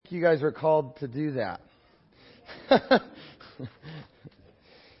think you guys are called to do that.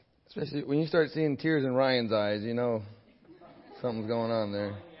 Especially when you start seeing tears in Ryan's eyes, you know something's going on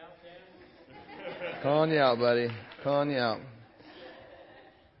there. Calling you out, buddy. Calling you out.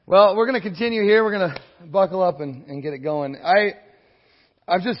 Well, we're going to continue here. We're going to buckle up and get it going.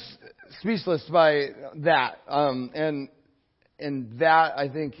 I'm just speechless by that. And that, I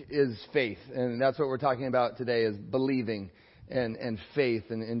think, is faith. And that's what we're talking about today, is believing and faith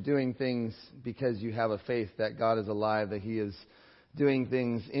and doing things because you have a faith that God is alive, that He is doing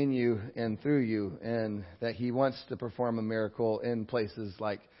things in you and through you, and that He wants to perform a miracle in places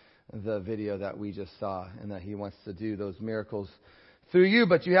like the video that we just saw, and that He wants to do those miracles through you.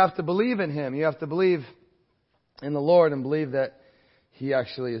 But you have to believe in Him. You have to believe in the Lord and believe that He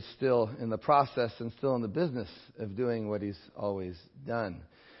actually is still in the process and still in the business of doing what He's always done.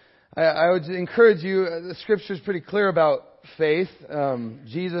 I would encourage you, the Scripture is pretty clear about faith.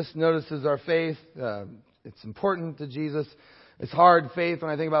 Jesus notices our faith. It's important to Jesus. It's hard faith. When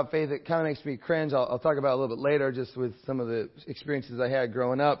I think about faith, it kind of makes me cringe. I'll talk about it a little bit later, just with some of the experiences I had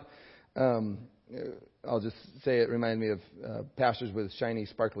growing up. I'll just say it reminded me of pastors with shiny,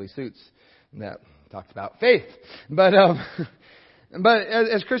 sparkly suits that talked about faith. But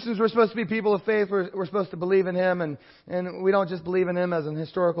as Christians, we're supposed to be people of faith. We're supposed to believe in Him, and we don't just believe in Him as an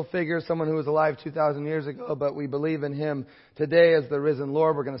historical figure, someone who was alive 2,000 years ago, but we believe in Him today as the risen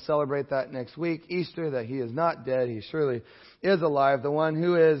Lord. We're going to celebrate that next week, Easter, that He is not dead. He surely is alive, the one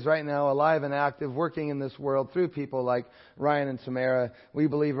who is right now alive and active, working in this world through people like Ryan and Tamara. We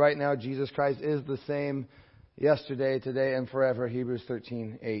believe right now Jesus Christ is the same yesterday, today, and forever, Hebrews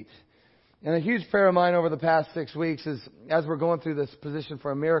 13:8. And a huge prayer of mine over the past 6 weeks is, as we're going through this position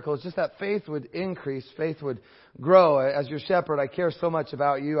for a miracle, is just that faith would increase, faith would grow. As your shepherd, I care so much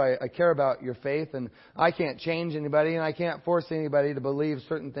about you. I care about your faith, and I can't change anybody, and I can't force anybody to believe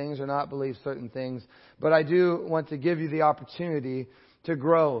certain things or not believe certain things. But I do want to give you the opportunity to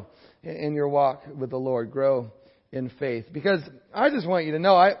grow in your walk with the Lord, grow in faith. Because I just want you to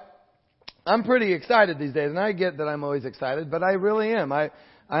know, I'm pretty excited these days, and I get that I'm always excited, but I really am. I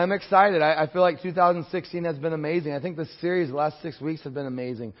am excited. I feel like 2016 has been amazing. I think the series, the last 6 weeks have been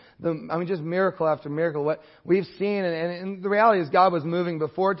amazing. Just miracle after miracle. What we've seen, and the reality is God was moving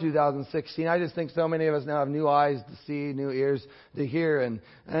before 2016. I just think so many of us now have new eyes to see, new ears to hear, and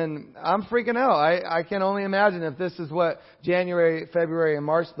I'm freaking out. I can only imagine if this is what January, February, and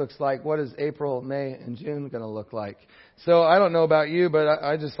March looks like, what is April, May, and June going to look like? So I don't know about you, but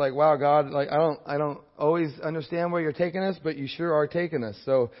I just like, wow, God, like I don't always understand where you're taking us, but you sure are taking us.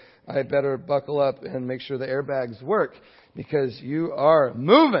 So I better buckle up and make sure the airbags work, because you are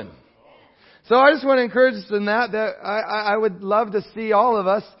moving. So I just want to encourage us in that I would love to see all of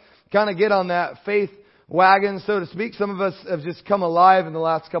us kind of get on that faith wagon, so to speak. Some of us have just come alive in the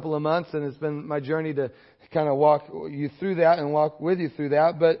last couple of months, and it's been my journey to kind of walk you through that and walk with you through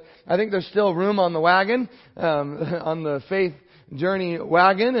that. But I think there's still room on the wagon, on the faith journey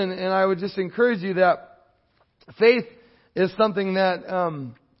wagon. And I would just encourage you that faith is something that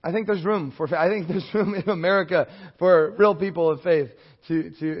I think there's room for. I think there's room in America for real people of faith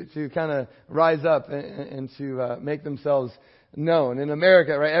to kind of rise up and to make themselves known. In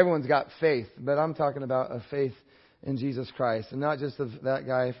America, right, everyone's got faith, but I'm talking about a faith in Jesus Christ, and not just of that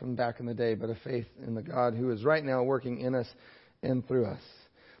guy from back in the day, but a faith in the God who is right now working in us and through us.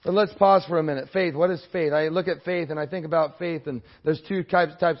 But let's pause for a minute. Faith. What is faith? I look at faith and I think about faith, and there's two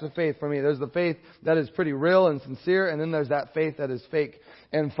types of faith for me. There's the faith that is pretty real and sincere, and then there's that faith that is fake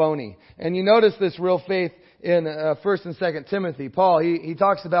and phony. And you notice this real faith in 1 and 2 Timothy. Paul, he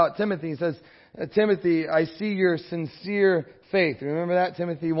talks about Timothy. He says, Timothy, I see your sincere faith. Remember that?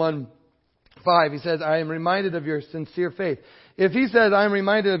 Timothy 1:5. He says, I am reminded of your sincere faith. If he says, I am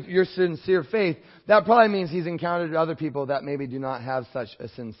reminded of your sincere faith, that probably means he's encountered other people that maybe do not have such a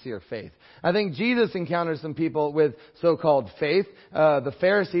sincere faith. I think Jesus encounters some people with so-called faith. The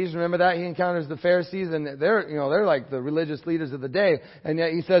Pharisees, remember that? He encounters the Pharisees, and they're like the religious leaders of the day. And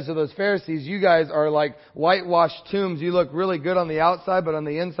yet he says to those Pharisees, you guys are like whitewashed tombs. You look really good on the outside, but on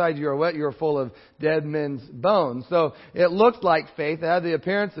the inside you are what? You are full of dead men's bones. So it looked like faith. It had the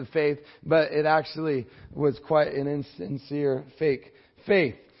appearance of faith, but it actually was quite an insincere, fake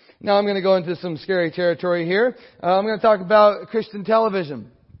faith. Now I'm going to go into some scary territory here. I'm going to talk about Christian television.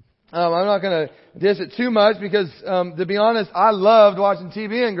 I'm not going to diss it too much because, to be honest, I loved watching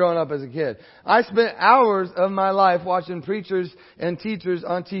TV and growing up as a kid. I spent hours of my life watching preachers and teachers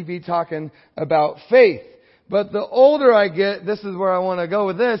on TV talking about faith. But the older I get, this is where I want to go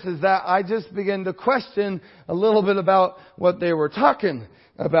with this, is that I just begin to question a little bit about what they were talking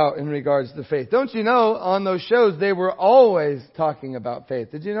about in regards to faith. Don't you know, on those shows, they were always talking about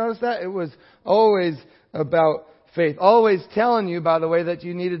faith. Did you notice that? It was always about faith. Always telling you, by the way, that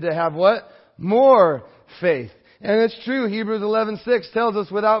you needed to have what? More faith. And it's true. Hebrews 11:6 tells us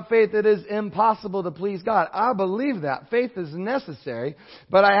without faith it is impossible to please God. I believe that. Faith is necessary.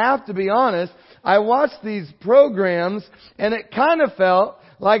 But I have to be honest, I watched these programs and it kind of felt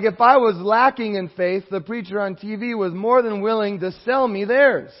like if I was lacking in faith, the preacher on TV was more than willing to sell me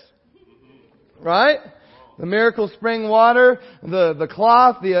theirs. Right? The Miracle Spring water, the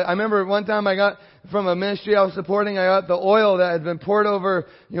cloth, I remember one time I got from a ministry I was supporting, I got the oil that had been poured over,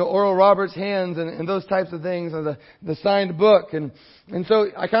 Oral Roberts' hands and those types of things, or the signed book. And so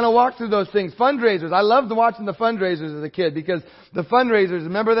I kind of walked through those things. Fundraisers. I loved watching the fundraisers as a kid because the fundraisers,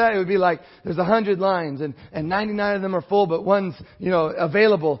 remember that? It would be like, there's 100 lines and 99 of them are full, but one's,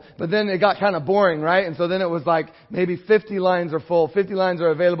 available. But then it got kind of boring, right? And so then it was like maybe 50 lines are full, 50 lines are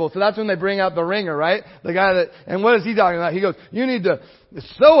available. So that's when they bring out the ringer, right? The guy and what is he talking about? He goes, you need to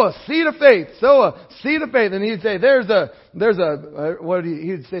sow a seed of faith, sow a seed of faith. And he'd say, he'd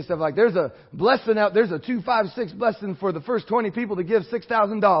say stuff like, there's a blessing out, there's a 256 blessing for the first 20 people to give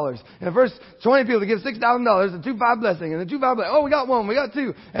 $6,000. And the first 20 people to give $6,000, there's a 25 blessing. And the 25 blessing, oh, we got one, we got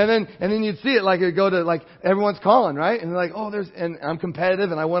two. And then you'd see it like it'd go to like, everyone's calling, right? And they're like, and I'm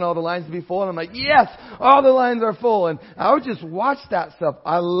competitive and I want all the lines to be full. And I'm like, yes, all the lines are full. And I would just watch that stuff.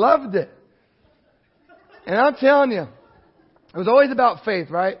 I loved it. And I'm telling you, it was always about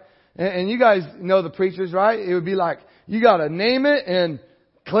faith, right? And you guys know the preachers, right? It would be like, you gotta name it and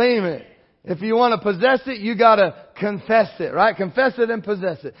claim it. If you want to possess it, you gotta confess it, right? Confess it and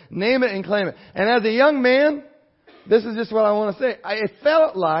possess it. Name it and claim it. And as a young man, this is just what I want to say. It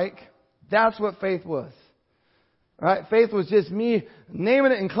felt like that's what faith was. Right? Faith was just me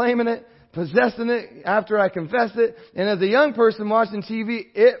naming it and claiming it, possessing it after I confessed it. And as a young person watching TV,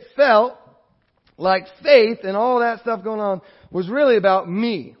 it felt like faith and all that stuff going on was really about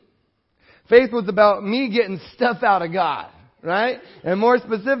me. Faith was about me getting stuff out of God, right? And more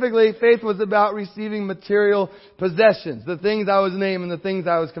specifically, faith was about receiving material possessions, the things I was naming, the things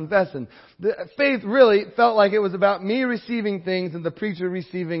I was confessing. Faith really felt like it was about me receiving things and the preacher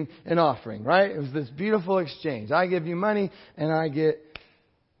receiving an offering, right? It was this beautiful exchange. I give you money and I get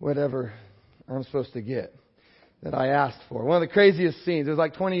whatever I'm supposed to get that I asked for. One of the craziest scenes, it was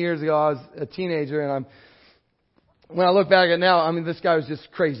like 20 years ago, I was a teenager and when I look back at it now, this guy was just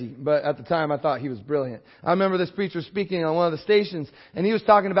crazy. But at the time, I thought he was brilliant. I remember this preacher speaking on one of the stations, and he was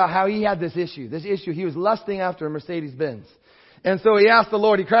talking about how he had this issue. He was lusting after a Mercedes-Benz. And so he asked the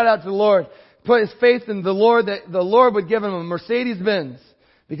Lord, he cried out to the Lord, put his faith in the Lord, that the Lord would give him a Mercedes-Benz,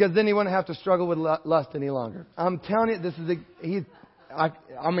 because then he wouldn't have to struggle with lust any longer. I'm telling you, I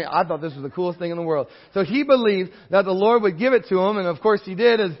thought this was the coolest thing in the world. So he believed that the Lord would give it to him, and of course he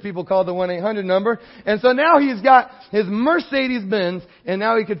did, as people call the 1-800 number. And so now he's got his Mercedes-Benz, and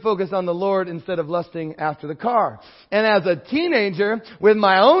now he could focus on the Lord instead of lusting after the car. And as a teenager, with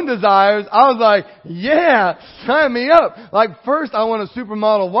my own desires, I was like, yeah, sign me up. Like, first, I want a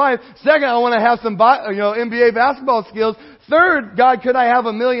supermodel wife. Second, I want to have some NBA basketball skills. Third, God, could I have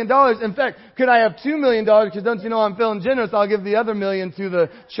 $1 million? In fact, could I have $2 million? Because don't you know I'm feeling generous, I'll give the other $1 million to the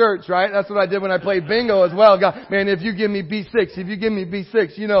church, right? That's what I did when I played bingo as well. God, man, if you give me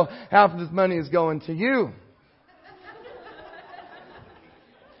B6, half of this money is going to you.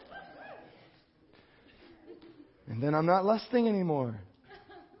 And then I'm not lusting anymore.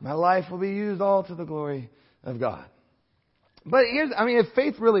 My life will be used all to the glory of God. But if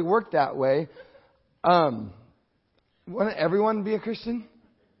faith really worked that way, wouldn't everyone be a Christian?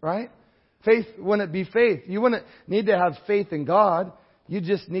 Right? Faith wouldn't be faith. You wouldn't need to have faith in God. You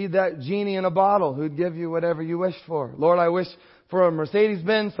just need that genie in a bottle who'd give you whatever you wish for. Lord, I wish for a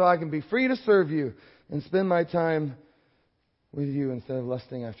Mercedes-Benz so I can be free to serve you and spend my time with you instead of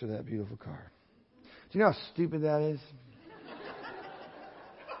lusting after that beautiful car. Do you know how stupid that is?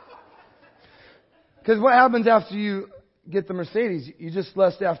 Because what happens after you get the Mercedes? You just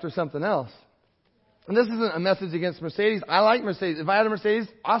lust after something else. And this isn't a message against Mercedes. I like Mercedes. If I had a Mercedes,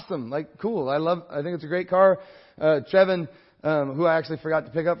 awesome. Like, cool. I think it's a great car. Trevin, who I actually forgot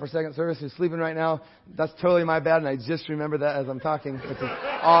to pick up for second service, who's sleeping right now. That's totally my bad, and I just remember that as I'm talking, which is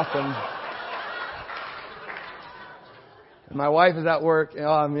awesome. And my wife is at work.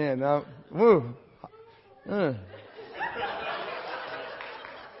 Oh, man. Woo.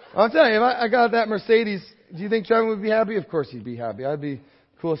 I'll tell you, if I got that Mercedes, do you think Trevin would be happy? Of course he'd be happy. I'd be the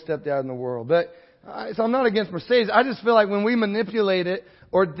coolest stepdad in the world. But So I'm not against Mercedes. I just feel like when we manipulate it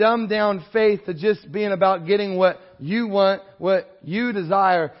or dumb down faith to just being about getting what you want, what you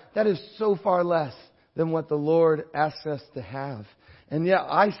desire, that is so far less than what the Lord asks us to have. And yet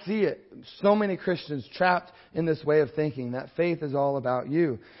I see it. So many Christians trapped in this way of thinking that faith is all about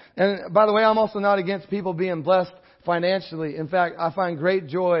you. And by the way, I'm also not against people being blessed financially. In fact, I find great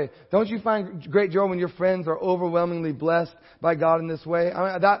joy. Don't you find great joy when your friends are overwhelmingly blessed by God in this way?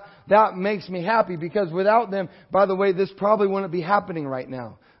 I mean, that makes me happy, because without them, by the way, this probably wouldn't be happening right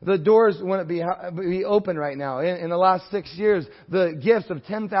now. The doors wouldn't be open right now. In the last 6 years, the gifts of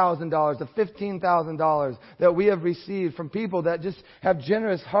 $10,000, of $15,000 that we have received from people that just have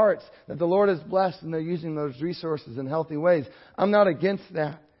generous hearts that the Lord has blessed, and they're using those resources in healthy ways. I'm not against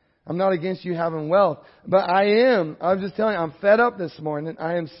that. I'm not against you having wealth. But I'm just telling you, I'm fed up this morning.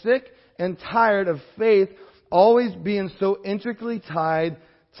 I am sick and tired of faith always being so intricately tied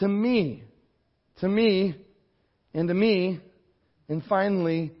to me. To me, and to me, and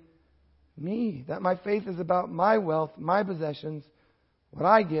finally, me. That my faith is about my wealth, my possessions, what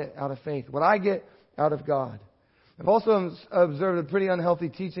I get out of faith, what I get out of God. I've also observed a pretty unhealthy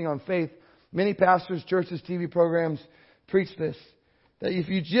teaching on faith. Many pastors, churches, TV programs preach this. That if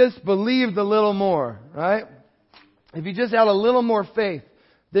you just believed a little more, right? If you just had a little more faith,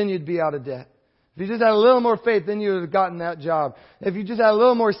 then you'd be out of debt. If you just had a little more faith, then you would have gotten that job. If you just had a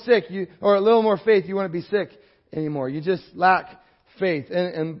little more or a little more faith, you wouldn't be sick anymore. You just lack faith.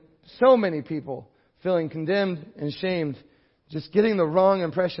 And so many people feeling condemned and shamed, just getting the wrong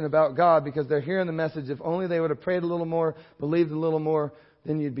impression about God because they're hearing the message, if only they would have prayed a little more, believed a little more,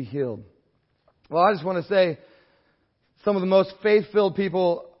 then you'd be healed. Well, I just want to say, some of the most faith-filled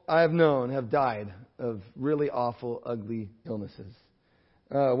people I have known have died of really awful, ugly illnesses.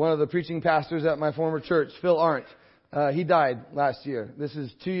 One of the preaching pastors at my former church, Phil Arndt, he died last year. This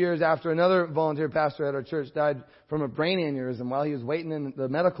is 2 years after another volunteer pastor at our church died from a brain aneurysm while he was waiting in the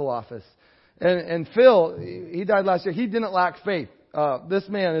medical office. And Phil, he died last year. He didn't lack faith. This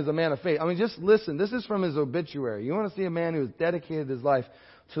man is a man of faith. I mean, just listen. This is from his obituary. You want to see a man who has dedicated his life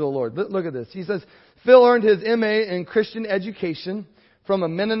to the Lord. Look at this. He says, Phil earned his MA in Christian education from a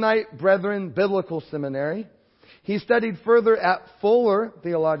Mennonite Brethren Biblical Seminary. He studied further at Fuller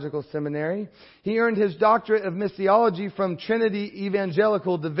Theological Seminary. He earned his doctorate of missiology from Trinity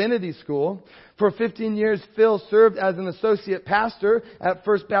Evangelical Divinity School. For 15 years, Phil served as an associate pastor at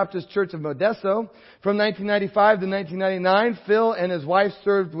First Baptist Church of Modesto. From 1995 to 1999, Phil and his wife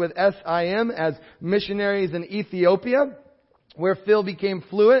served with SIM as missionaries in Ethiopia, where Phil became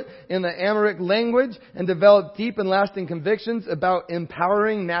fluent in the Amharic language and developed deep and lasting convictions about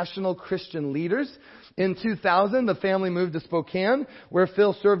empowering national Christian leaders. In 2000, the family moved to Spokane, where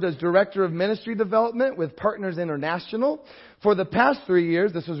Phil served as Director of Ministry Development with Partners International. For the past 3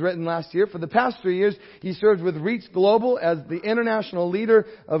 years, this was written last year, for the past 3 years, he served with Reach Global as the international leader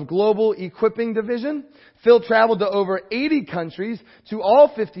of Global Equipping Division. Phil traveled to over 80 countries, to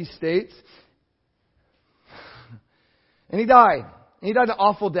all 50 states, and he died. He died an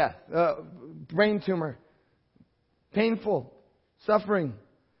awful death. Brain tumor. Painful. Suffering.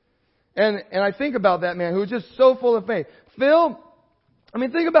 And I think about that man who was just so full of faith. Phil, I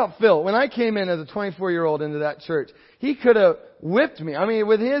mean, think about Phil. When I came in as a 24-year-old into that church, he could have whipped me. I mean,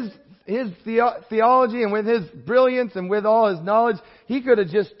 with his theology and with his brilliance and with all his knowledge, he could have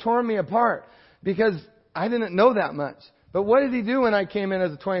just torn me apart because I didn't know that much. But what did he do when I came in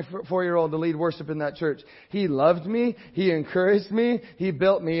as a 24-year-old to lead worship in that church? He loved me. He encouraged me. He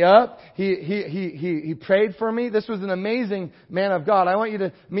built me up. He prayed for me. This was an amazing man of God. I want you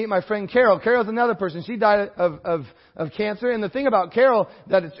to meet my friend Carol. Carol's another person. She died of cancer. And the thing about Carol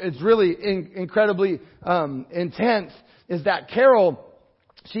that it's really incredibly intense is that Carol,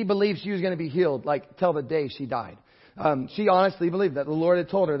 she believed she was going to be healed like till the day she died. She honestly believed that the Lord had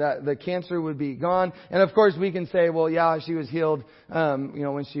told her that the cancer would be gone. And of course we can say, well, yeah, she was healed,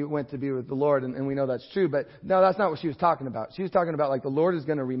 when she went to be with the Lord, and we know that's true. But no, that's not what she was talking about. She was talking about like the Lord is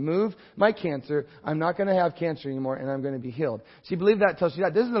going to remove my cancer. I'm not going to have cancer anymore, and I'm going to be healed. She believed that till she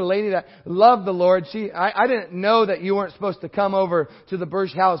died. This is a lady that loved the Lord. I didn't know that you weren't supposed to come over to the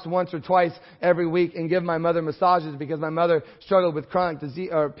Bursch house once or twice every week and give my mother massages because my mother struggled with chronic disease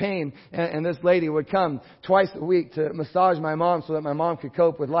or pain, and this lady would come twice a week to massage my mom so that my mom could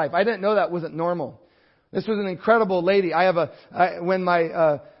cope with life. I didn't know that wasn't normal. This was an incredible lady. When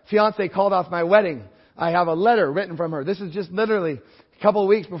my fiance called off my wedding, I have a letter written from her. This is just literally a couple of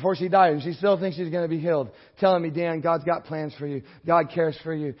weeks before she died, and she still thinks she's going to be healed. Telling me, Dan, God's got plans for you. God cares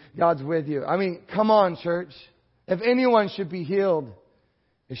for you. God's with you. I mean, come on, church. If anyone should be healed,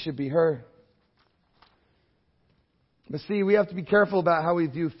 it should be her. But see, we have to be careful about how we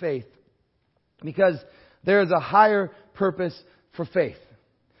view faith. Because there is a higher purpose for faith.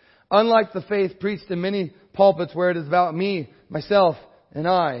 Unlike the faith preached in many pulpits where it is about me, myself, and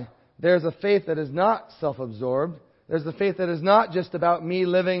I, there's a faith that is not self-absorbed. There's a faith that is not just about me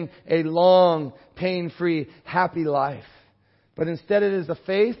living a long, pain-free, happy life. But instead it is a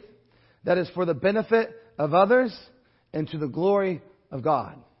faith that is for the benefit of others and to the glory of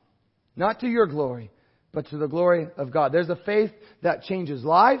God. Not to your glory, but to the glory of God. There's a faith that changes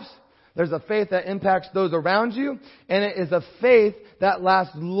lives. There's a faith that impacts those around you. And it is a faith that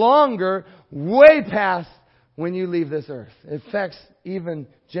lasts longer, way past when you leave this earth. It affects even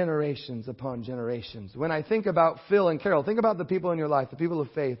generations upon generations. When I think about Phil and Carol, think about the people in your life, the people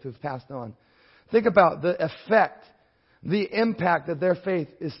of faith who've passed on. Think about the effect, the impact that their faith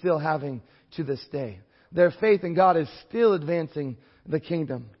is still having to this day. Their faith in God is still advancing the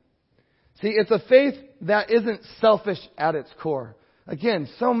kingdom. See, it's a faith that isn't selfish at its core. Again,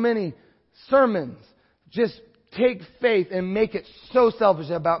 so many sermons just take faith and make it so selfish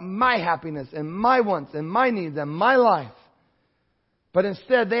about my happiness and my wants and my needs and my life. But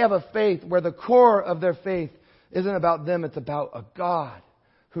instead, they have a faith where the core of their faith isn't about them. It's about a God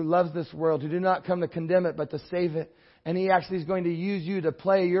who loves this world, who did not come to condemn it, but to save it. And He actually is going to use you to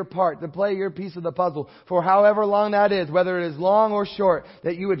play your part, to play your piece of the puzzle for however long that is, whether it is long or short,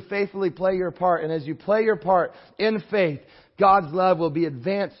 that you would faithfully play your part. And as you play your part in faith, God's love will be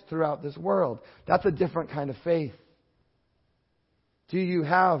advanced throughout this world. That's a different kind of faith. Do you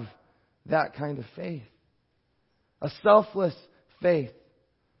have that kind of faith? A selfless faith.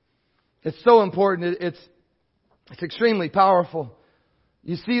 It's so important. It's extremely powerful.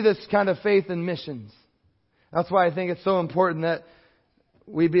 You see this kind of faith in missions. That's why I think it's so important that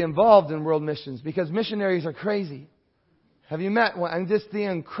we be involved in world missions, because missionaries are crazy. Have you met one? And just the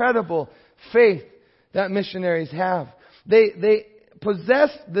incredible faith that missionaries have. They possess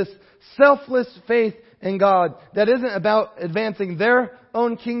this selfless faith in God that isn't about advancing their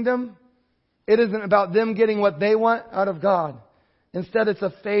own kingdom. It isn't about them getting what they want out of God. Instead, it's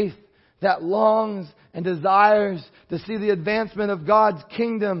a faith that longs and desires to see the advancement of God's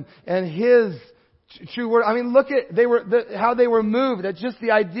kingdom and His true word. I mean, look at how they were moved at just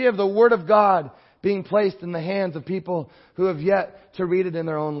the idea of the Word of God being placed in the hands of people who have yet to read it in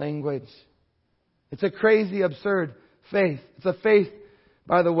their own language. It's a crazy, absurd faith. It's a faith,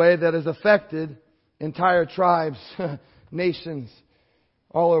 by the way, that has affected entire tribes, nations,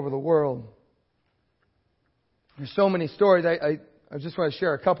 all over the world. There's so many stories. I just want to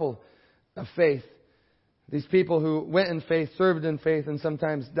share a couple of faith. These people who went in faith, served in faith, and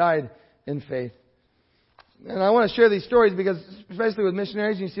sometimes died in faith. And I want to share these stories because, especially with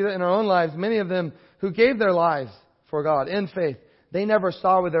missionaries, you see that in our own lives, many of them who gave their lives for God in faith, they never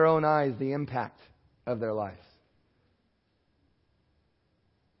saw with their own eyes the impact of their lives.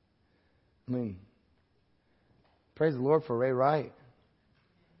 I mean, praise the Lord for Ray Wright.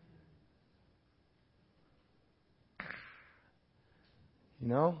 You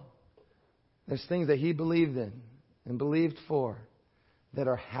know, there's things that he believed in and believed for that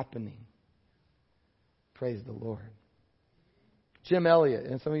are happening. Praise the Lord. Jim Elliot,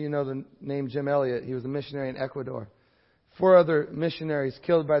 and some of you know the name Jim Elliot. He was a missionary in Ecuador. 4 other missionaries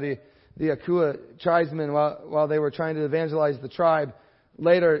killed by the Akua tribesmen while they were trying to evangelize the tribe.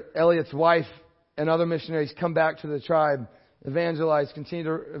 Later, Elliot's wife and other missionaries come back to the tribe, continue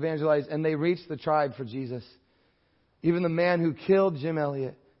to evangelize, and they reach the tribe for Jesus. Even the man who killed Jim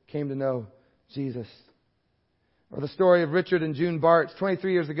Elliot came to know Jesus. Or the story of Richard and June Bartz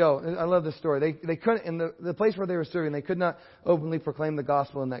 23 years ago. I love this story. They couldn't, in the place where they were serving, they could not openly proclaim the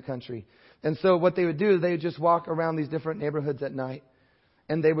gospel in that country. And so what they would do is they would just walk around these different neighborhoods at night.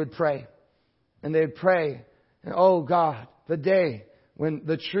 And they would pray. And they would pray. And, oh God, the day when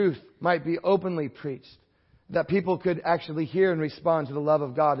the truth might be openly preached. That people could actually hear and respond to the love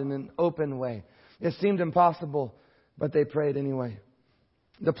of God in an open way. It seemed impossible, but they prayed anyway.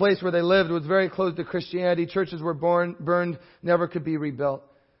 The place where they lived was very close to Christianity. Churches were burned, never could be rebuilt.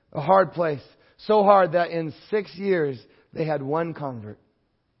 A hard place. So hard that in 6 years, they had 1 convert.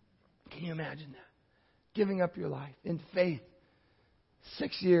 Can you imagine that? Giving up your life in faith.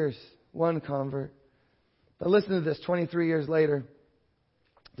 6 years, 1 convert. But listen to this, 23 years later,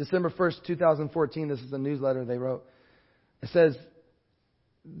 December 1st, 2014, this is a newsletter they wrote. It says,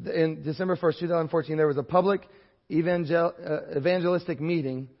 in December 1st, 2014, there was a public evangelistic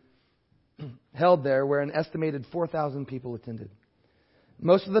meeting held there where an estimated 4,000 people attended.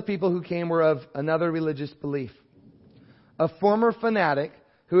 Most of the people who came were of another religious belief. A former fanatic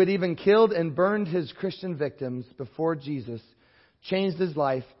who had even killed and burned his Christian victims before Jesus changed his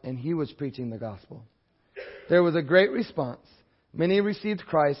life, and he was preaching the gospel. There was a great response, Many received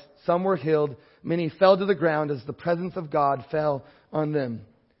Christ, some were healed, many fell to the ground as the presence of God fell on them.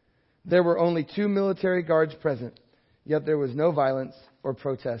 There were only 2 military guards present, yet there was no violence or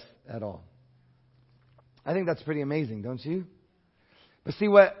protest at all. I think that's pretty amazing, don't you? But see,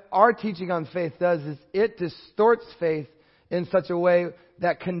 what our teaching on faith does is it distorts faith in such a way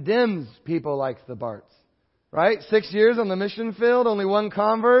that condemns people like the Barts. Right? 6 years on the mission field, only 1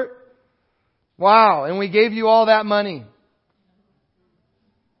 convert. Wow, and we gave you all that money.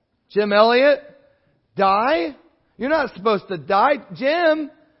 Jim Elliott, die? You're not supposed to die.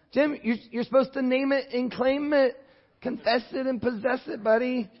 Jim, you're supposed to name it and claim it. Confess it and possess it,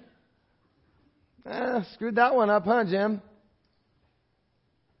 buddy. Screwed that one up, huh, Jim?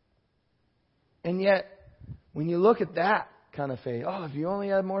 And yet, when you look at that kind of faith, if you only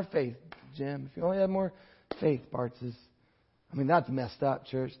had more faith, Jim, if you only had more faith, Barts, that's messed up,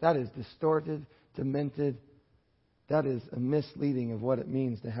 church. That is distorted, demented. That is a misleading of what it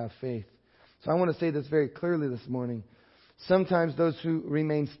means to have faith. So I want to say this very clearly this morning. Sometimes those who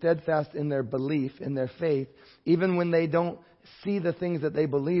remain steadfast in their belief, in their faith, even when they don't see the things that they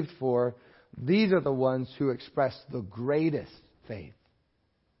believed for, these are the ones who express the greatest faith.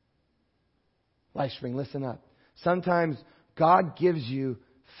 LifeSpring, listen up. Sometimes God gives you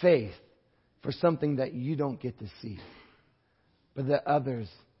faith for something that you don't get to see, but that others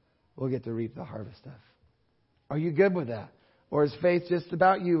will get to reap the harvest of. Are you good with that? Or is faith just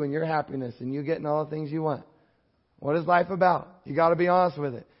about you and your happiness and you getting all the things you want? What is life about? You got to be honest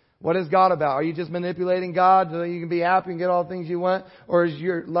with it. What is God about? Are you just manipulating God so that you can be happy and get all the things you want? Or is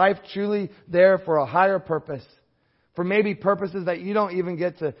your life truly there for a higher purpose? For maybe purposes that you don't even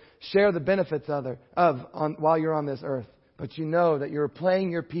get to share the benefits while you're on this earth. But you know that you're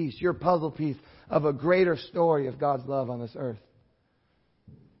playing your piece, your puzzle piece of a greater story of God's love on this earth.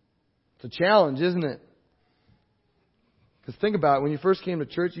 It's a challenge, isn't it? Because think about it. When you first came to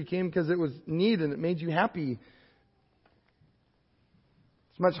church, you came because it was neat and it made you happy.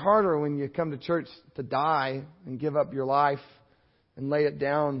 It's much harder when you come to church to die and give up your life and lay it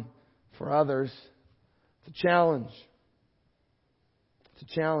down for others. It's a challenge. It's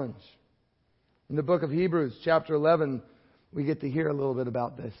a challenge. In the book of Hebrews, chapter 11, we get to hear a little bit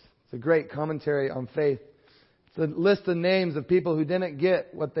about this. It's a great commentary on faith. It's a list of names of people who didn't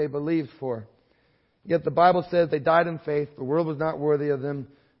get what they believed for. Yet the Bible says they died in faith, the world was not worthy of them,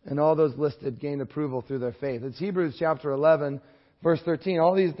 and all those listed gained approval through their faith. It's Hebrews chapter 11, verse 13.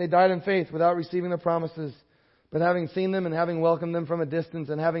 All these, they died in faith without receiving the promises, but having seen them and having welcomed them from a distance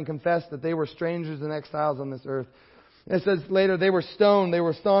and having confessed that they were strangers and exiles on this earth. It says later, they were stoned, they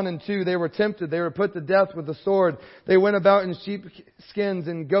were sawn in two, they were tempted, they were put to death with the sword. They went about in sheep skins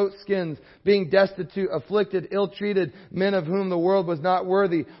and goat skins, being destitute, afflicted, ill-treated, men of whom the world was not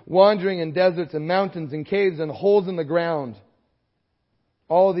worthy, wandering in deserts and mountains and caves and holes in the ground.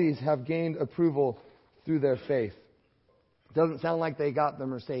 All these have gained approval through their faith. It doesn't sound like they got the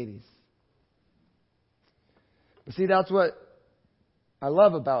Mercedes. But see, that's what I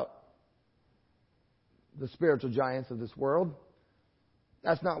love about the spiritual giants of this world.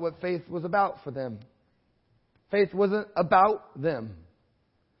 That's not what faith was about for them. Faith wasn't about them.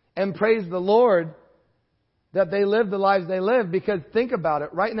 And praise the Lord that they lived the lives they lived, because think about it.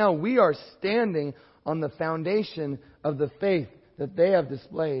 Right now we are standing on the foundation of the faith that they have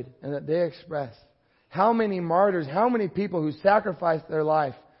displayed and that they expressed. How many martyrs, how many people who sacrificed their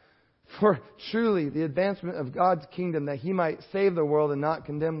life for truly the advancement of God's kingdom, that He might save the world and not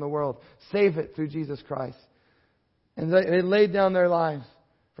condemn the world. Save it through Jesus Christ. And they laid down their lives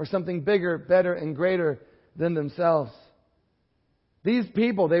for something bigger, better, and greater than themselves. These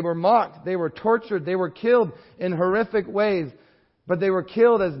people, they were mocked, they were tortured, they were killed in horrific ways. But they were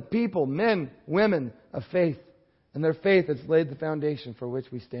killed as people, men, women of faith. And their faith has laid the foundation for which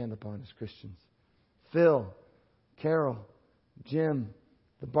we stand upon as Christians. Phil, Carol, Jim,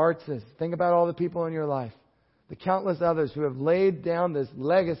 the Bartses. Think about all the people in your life. The countless others who have laid down this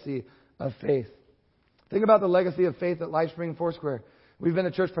legacy of faith. Think about the legacy of faith at LifeSpring Foursquare. We've been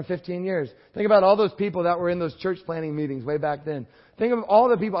a church for 15 years. Think about all those people that were in those church planning meetings way back then. Think of all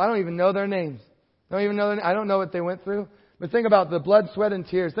the people. I don't even know their names. I don't know what they went through. But think about the blood, sweat, and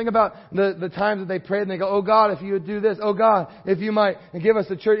tears. Think about the times that they prayed and they go, oh God, if you would do this. Oh God, if you might give us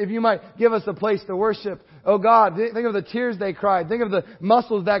a church. If you might give us a place to worship. Oh God, think of the tears they cried. Think of the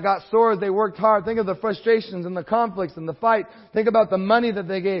muscles that got sore as they worked hard. Think of the frustrations and the conflicts and the fight. Think about the money that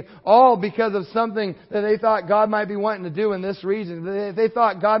they gave. All because of something that they thought God might be wanting to do in this region. They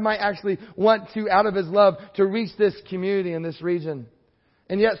thought God might actually want to, out of His love, to reach this community in this region.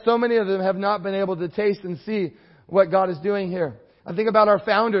 And yet so many of them have not been able to taste and see what God is doing here. I think about our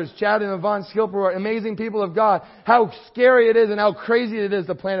founders, Chad and Yvonne Skilper, amazing people of God, how scary it is and how crazy it is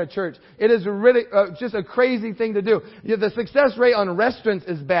to plant a church. It is really just a crazy thing to do. The success rate on restaurants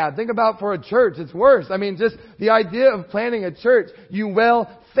is bad. Think about for a church, it's worse. I mean, just the idea of planting a church, you will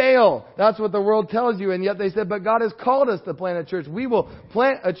fail. That's what the world tells you. And yet they said, but God has called us to plant a church. We will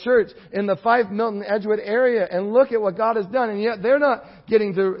plant a church in the 5 Milton Edgewood area and look at what God has done. And yet they're not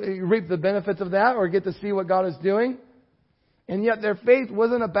getting to reap the benefits of that or get to see what God is doing. And yet their faith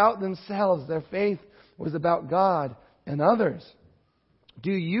wasn't about themselves. Their faith was about God and others.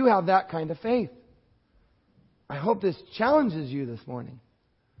 Do you have that kind of faith? I hope this challenges you this morning.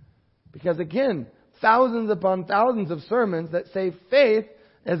 Because again, thousands upon thousands of sermons that say faith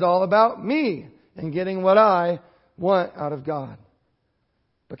is all about me and getting what I want out of God.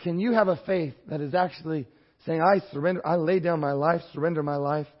 But can you have a faith that is actually saying, I surrender, I lay down my life, surrender my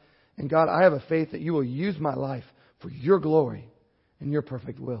life, and God, I have a faith that you will use my life for your glory and your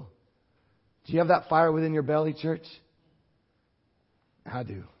perfect will. Do you have that fire within your belly, church? I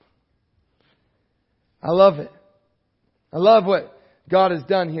do. I love it. I love what God has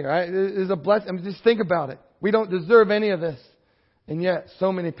done here. It is a blessing. I mean, just think about it. We don't deserve any of this. And yet,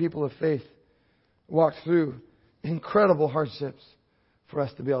 so many people of faith walk through incredible hardships for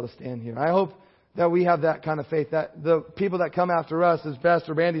us to be able to stand here. I hope that we have that kind of faith, that the people that come after us, as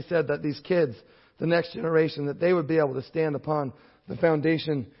Pastor Randy said, that these kids, the next generation, that they would be able to stand upon the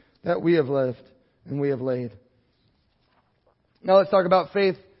foundation that we have lived and we have laid. Now let's talk about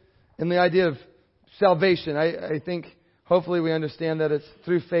faith and the idea of salvation. I think hopefully we understand that it's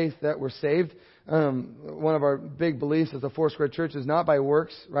through faith that we're saved. One of our big beliefs as a Foursquare Church is not by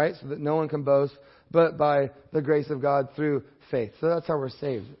works, right? So that no one can boast, but by the grace of God through faith. So that's how we're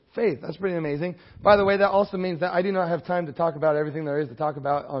saved. Faith. That's pretty amazing. By the way, that also means that I do not have time to talk about everything there is to talk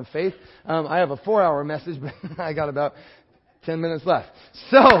about on faith. I have a 4-hour message, but I got about 10 minutes left.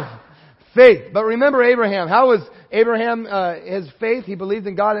 So, faith. But remember Abraham. How was Abraham, his faith? He believed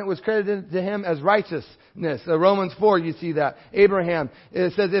in God and it was credited to him as righteousness. Romans 4, you see that. Abraham,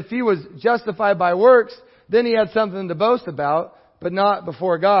 it says if he was justified by works, then he had something to boast about, but not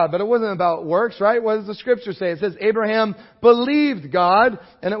before God. But it wasn't about works, right? What does the scripture say? It says Abraham believed God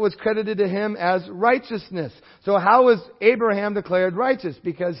and it was credited to him as righteousness. So how was Abraham declared righteous?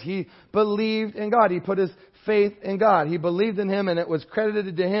 Because he believed in God. He put his faith in God. He believed in him and it was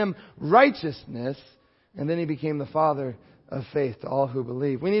credited to him righteousness. And then he became the father of faith to all who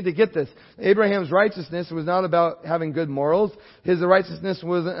believe. We need to get this. Abraham's righteousness was not about having good morals. His righteousness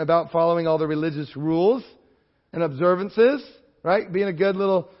wasn't about following all the religious rules and observances, right? Being a good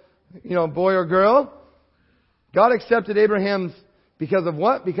little, boy or girl. God accepted Abraham's because of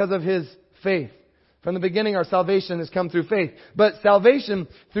what? Because of his faith. From the beginning, our salvation has come through faith. But salvation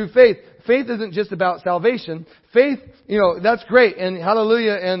through faith. Faith isn't just about salvation. Faith, that's great. And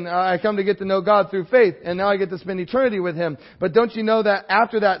hallelujah. And I come to get to know God through faith. And now I get to spend eternity with Him. But don't you know that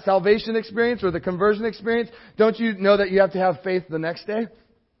after that salvation experience or the conversion experience, don't you know that you have to have faith the next day?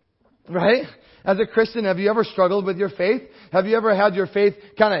 Right? As a Christian, have you ever struggled with your faith? Have you ever had your faith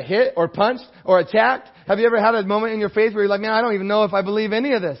kind of hit or punched or attacked? Have you ever had a moment in your faith where you're like, man, I don't even know if I believe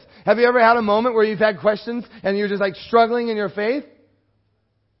any of this? Have you ever had a moment where you've had questions and you're just like struggling in your faith?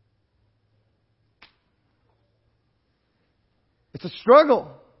 It's a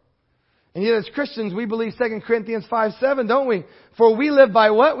struggle. And yet as Christians, we believe 2 Corinthians 5:7, don't we? For we live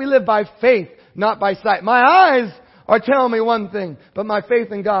by what? We live by faith, not by sight. My eyes are telling me one thing, but my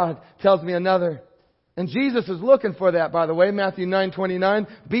faith in God tells me another. And Jesus is looking for that, by the way. Matthew 9:29,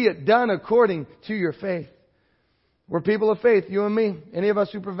 be it done according to your faith. We're people of faith, you and me. Any of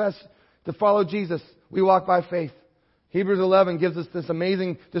us who profess to follow Jesus, we walk by faith. Hebrews 11 gives us this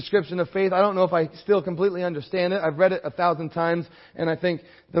amazing description of faith. I don't know if I still completely understand it. I've read it 1,000 times, and I think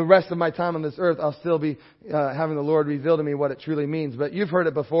the rest of my time on this earth, I'll still be having the Lord reveal to me what it truly means. But you've heard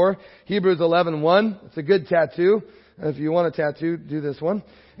it before. Hebrews 11:1. It's a good tattoo. If you want a tattoo, do this one.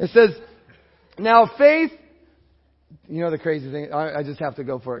 It says, now faith, the crazy thing, I just have to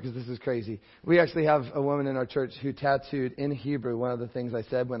go for it because this is crazy. We actually have a woman in our church who tattooed in Hebrew one of the things I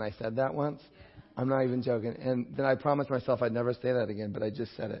said when I said that once. I'm not even joking. And then I promised myself I'd never say that again, but I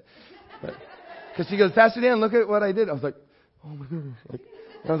just said it. Because she goes, Pastor Dan, look at what I did. I was like, oh my goodness.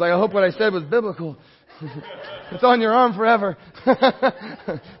 I was like, I hope what I said was biblical. It's on your arm forever.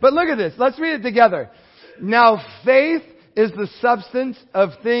 But look at this. Let's read it together. Now faith is the substance of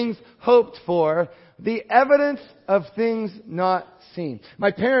things hoped for, the evidence of things not seen.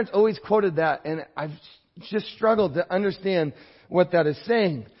 My parents always quoted that, and I've just struggled to understand what that is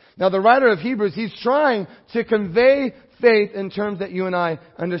saying. Now the writer of Hebrews, he's trying to convey faith in terms that you and I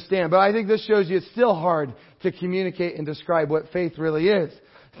understand. But I think this shows you it's still hard to communicate and describe what faith really is.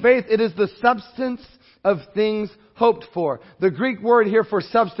 Faith, it is the substance of things hoped for. The Greek word here for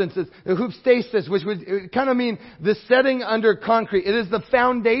substance is hypostasis, which would kind of mean the setting under concrete. It is the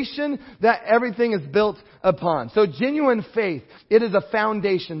foundation that everything is built upon. So genuine faith, it is a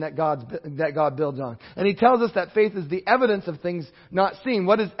foundation that God builds on. And He tells us that faith is the evidence of things not seen.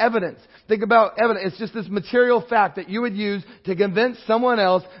 What is evidence? Think about evidence. It's just this material fact that you would use to convince someone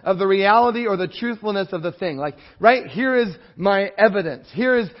else of the reality or the truthfulness of the thing. Like, right, here is my evidence.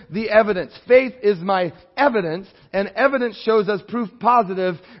 Here is the evidence. Faith is my evidence, and evidence shows us proof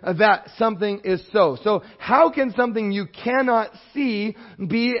positive that something is so. So how can something you cannot see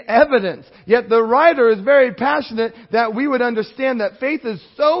be evidence? Yet the writer is very passionate that we would understand that faith is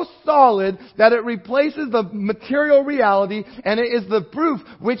so solid that it replaces the material reality, and it is the proof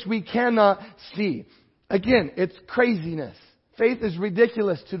which we cannot see. Again, it's craziness. Faith is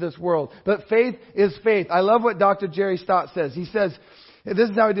ridiculous to this world, but faith is faith. I love what Dr. Jerry Stott says. He says, this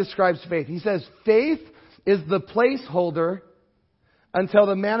is how he describes faith. He says, faith is the placeholder until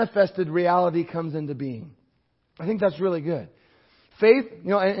the manifested reality comes into being. I think that's really good. Faith,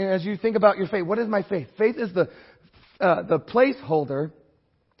 and as you think about your faith, what is my faith? Faith is the placeholder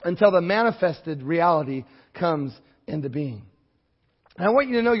until the manifested reality comes into being. And I want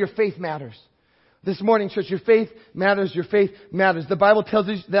you to know your faith matters. This morning, church, your faith matters. Your faith matters. The Bible tells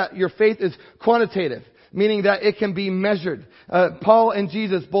us that your faith is quantitative, meaning that it can be measured. Paul and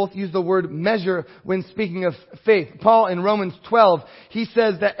Jesus both use the word measure when speaking of faith. Paul in Romans 12, he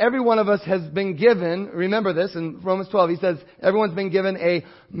says that every one of us has been given, remember this, in Romans 12, he says everyone's been given a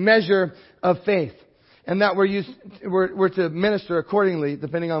measure of faith. And that we're to minister accordingly,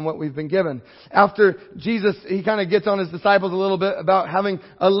 depending on what we've been given. After Jesus, he kind of gets on his disciples a little bit about having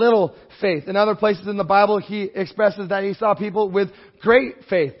a little faith. In other places in the Bible, he expresses that he saw people with great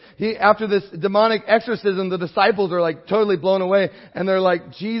faith. After this demonic exorcism, the disciples are like totally blown away, and they're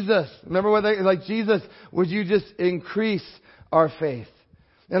like, Jesus, remember what they're like, Jesus, would you just increase our faith?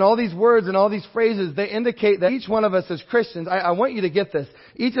 And all these words and all these phrases, they indicate that each one of us as Christians, I want you to get this.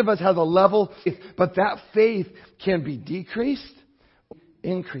 Each of us has a level, but that faith can be decreased,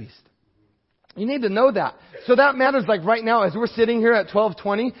 increased. You need to know that. So that matters, like right now, as we're sitting here at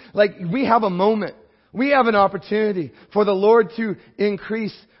 12:20, like we have a moment. We have an opportunity for the Lord to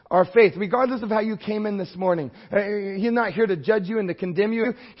increase our faith, regardless of how you came in this morning. He's not here to judge you and to condemn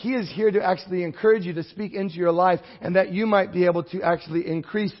you. He is here to actually encourage you to speak into your life, and that you might be able to actually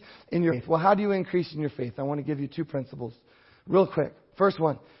increase in your faith. Well, how do you increase in your faith? I want to give you 2 principles real quick. First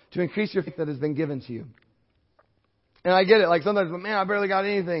one, to increase your faith that has been given to you. And I get it. Like sometimes, man, I barely got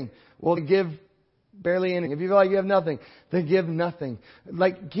anything. Well, give barely anything. If you feel like you have nothing, then give nothing.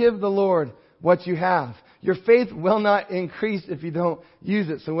 Like give the Lord what you have. Your faith will not increase if you don't use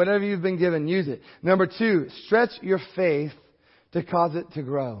it. So whatever you've been given, use it. Number 2, stretch your faith to cause it to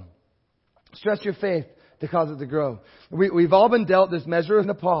grow. Stretch your faith to cause it to grow. We've all been dealt this measure of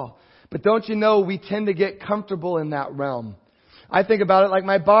Nepal. But don't you know we tend to get comfortable in that realm. I think about it like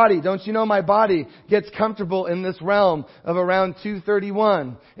my body. Don't you know my body gets comfortable in this realm of around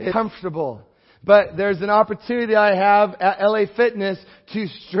 231. It's comfortable. But there's an opportunity I have at LA Fitness to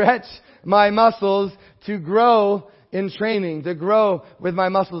stretch my muscles, to grow in training, to grow with my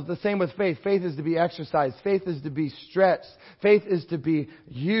muscles. The same with faith. Faith is to be exercised. Faith is to be stretched. Faith is to be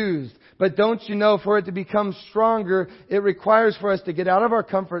used. But don't you know, for it to become stronger, it requires for us to get out of our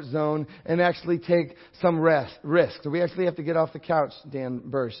comfort zone and actually take some risk. So we actually have to get off the couch, Dan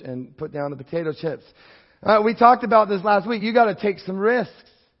Bursch, and put down the potato chips. We talked about this last week. You got to take some risks.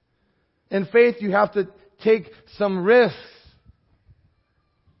 In faith, you have to take some risks.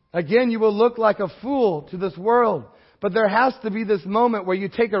 Again, you will look like a fool to this world. But there has to be this moment where you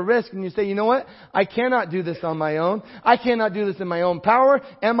take a risk and you say, you know what? I cannot do this on my own. I cannot do this in my own power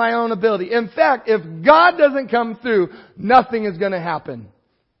and my own ability. In fact, if God doesn't come through, nothing is going to happen.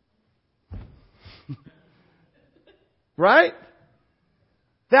 Right?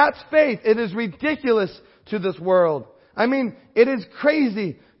 That's faith. It is ridiculous to this world. I mean, it is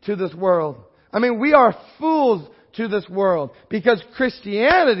crazy to this world. I mean, we are fools to this world because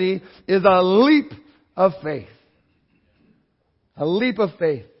Christianity is a leap of faith. A leap of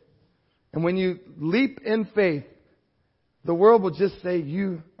faith. And when you leap in faith, the world will just say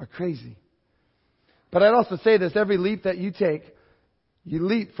you are crazy. But I'd also say this, every leap that you take, you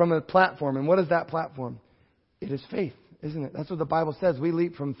leap from a platform. And what is that platform? It is faith, isn't it? That's what the Bible says. We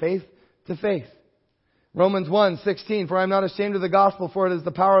leap from faith to faith. Romans 1:16, for I am not ashamed of the gospel, for it is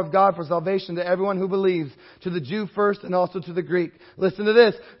the power of God for salvation to everyone who believes, to the Jew first and also to the Greek. Listen to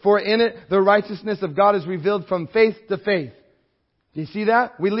this, for in it the righteousness of God is revealed from faith to faith. Do you see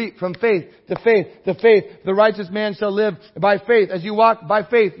that? We leap from faith to faith to faith. The righteous man shall live by faith. As you walk by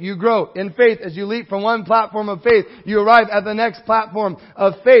faith, you grow in faith. As you leap from one platform of faith, you arrive at the next platform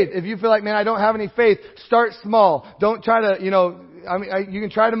of faith. If you feel like, man, I don't have any faith, start small. Don't try to, you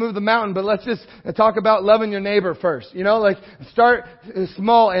can try to move the mountain, but let's just talk about loving your neighbor first. Start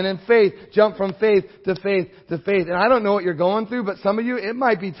small and in faith, jump from faith to faith to faith. And I don't know what you're going through, but some of you, it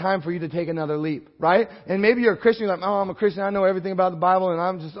might be time for you to take another leap, right? And maybe you're a Christian, you're like, oh, I'm a Christian, I know everything about the Bible and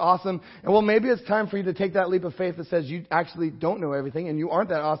I'm just awesome. And well, maybe it's time for you to take that leap of faith that says you actually don't know everything and you aren't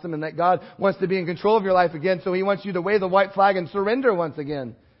that awesome and that God wants to be in control of your life again. So He wants you to wave the white flag and surrender once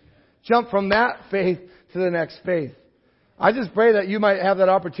again. Jump from that faith to the next faith. I just pray that you might have that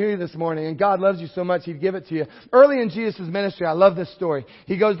opportunity this morning, and God loves you so much He'd give it to you. Early in Jesus' ministry, I love this story.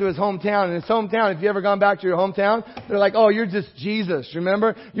 He goes to his hometown, and his hometown, if you ever gone back to your hometown, they're like, oh, you're just Jesus,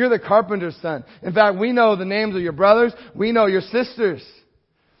 remember? You're the carpenter's son. In fact, we know the names of your brothers. We know your sisters.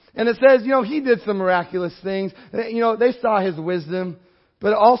 And it says, He did some miraculous things. They saw His wisdom,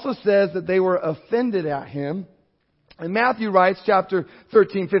 but it also says that they were offended at Him. And Matthew writes, chapter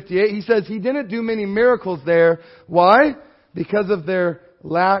 13:58, he says He didn't do many miracles there. Why? Because of their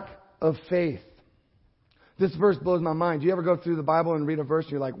lack of faith. This verse blows my mind. Do you ever go through the Bible and read a verse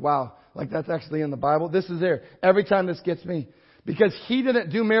and you're like, wow, like that's actually in the Bible? This is there. Every time this gets me. Because He didn't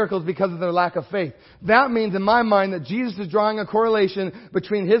do miracles because of their lack of faith. That means in my mind that Jesus is drawing a correlation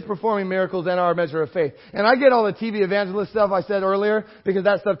between His performing miracles and our measure of faith. And I get all the TV evangelist stuff I said earlier because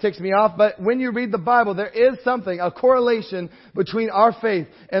that stuff ticks me off. But when you read the Bible, there is a correlation between our faith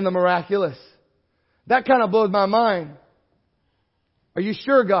and the miraculous. That kind of blows my mind. Are you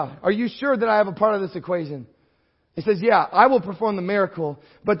sure, God? Are you sure that I have a part of this equation? He says, yeah, I will perform the miracle,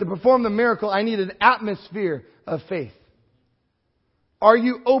 but to perform the miracle, I need an atmosphere of faith. Are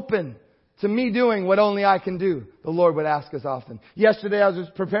you open to me doing what only I can do? The Lord would ask us often. Yesterday, I was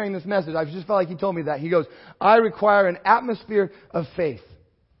just preparing this message. I just felt like He told me that. He goes, I require an atmosphere of faith.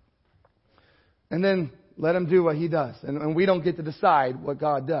 And then let Him do what He does. And we don't get to decide what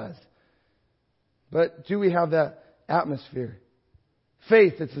God does. But do we have that atmosphere?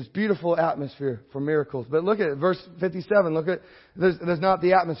 Faith, it's this beautiful atmosphere for miracles. But look at it, verse 57. Look at, there's not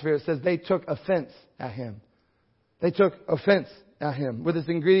the atmosphere. It says they took offense at Him. They took offense at Him. With this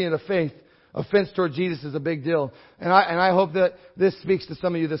ingredient of faith, offense toward Jesus is a big deal. And I hope that this speaks to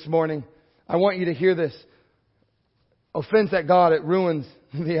some of you this morning. I want you to hear this. Offense at God, it ruins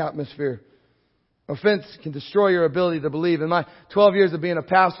the atmosphere. Offense can destroy your ability to believe. In my 12 years of being a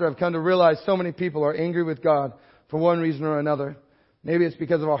pastor, I've come to realize so many people are angry with God for one reason or another. Maybe it's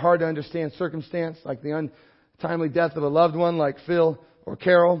because of a hard to understand circumstance, like the untimely death of a loved one like Phil or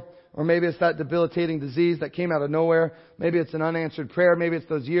Carol. Or maybe it's that debilitating disease that came out of nowhere. Maybe it's an unanswered prayer. Maybe it's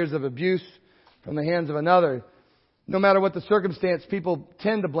those years of abuse from the hands of another. No matter what the circumstance, people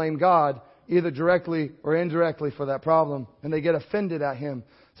tend to blame God, either directly or indirectly, for that problem. And they get offended at Him.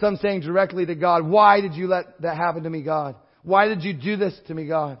 Some saying directly to God, why did you let that happen to me, God? Why did you do this to me,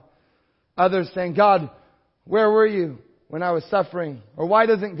 God? Others saying, God, where were you when I was suffering? Or why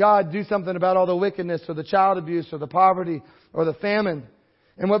doesn't God do something about all the wickedness or the child abuse or the poverty or the famine?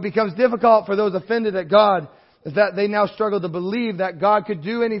 And what becomes difficult for those offended at God is that they now struggle to believe that God could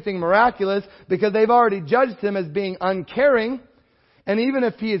do anything miraculous because they've already judged Him as being uncaring. And even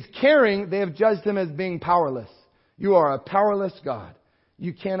if He is caring, they have judged Him as being powerless. You are a powerless God.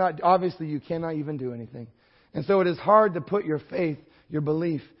 You cannot even do anything. And so it is hard to put your faith, your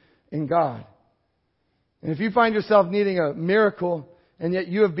belief in God. And if you find yourself needing a miracle and yet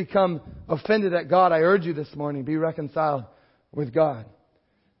you have become offended at God, I urge you this morning, be reconciled with God.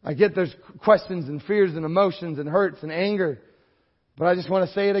 I get there's questions and fears and emotions and hurts and anger. But I just want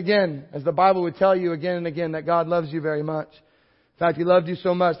to say it again, as the Bible would tell you again and again, that God loves you very much. In fact, He loved you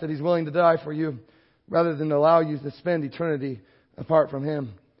so much that He's willing to die for you rather than allow you to spend eternity apart from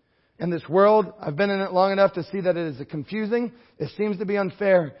Him. In this world, I've been in it long enough to see that it is confusing, it seems to be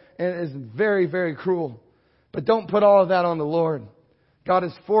unfair, and it is very, very cruel. But don't put all of that on the Lord. God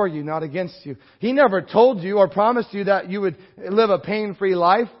is for you, not against you. He never told you or promised you that you would live a pain-free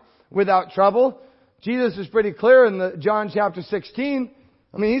life without trouble. Jesus is pretty clear in John chapter 16.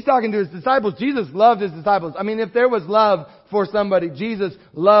 I mean, He's talking to His disciples. Jesus loved His disciples. I mean, if there was love for somebody, Jesus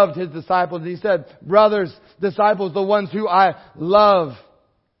loved His disciples. He said, brothers, disciples, the ones who I love,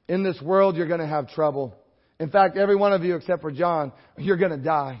 in this world you're going to have trouble. In fact, every one of you except for John, you're going to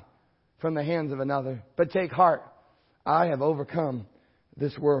die from the hands of another. But take heart. I have overcome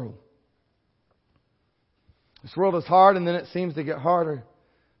this world. This world is hard, and then it seems to get harder.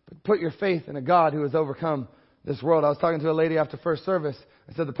 But put your faith in a God who has overcome this world. I was talking to a lady after first service.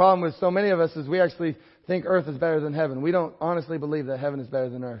 I said the problem with so many of us is we actually think earth is better than heaven. We don't honestly believe that heaven is better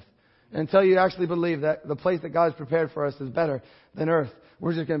than earth. And until you actually believe that the place that God has prepared for us is better than earth,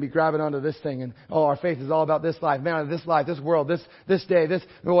 we're just going to be grabbing onto this thing. And, our faith is all about this life. Man, this life, this world, this day,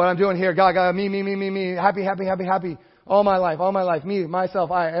 what I'm doing here. God, me. Happy. All my life. Me, myself,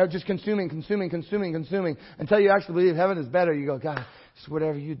 I. Just consuming. Until you actually believe heaven is better, you go, God, just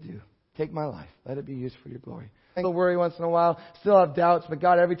whatever you do. Take my life. Let it be used for your glory. I still worry once in a while. Still have doubts. But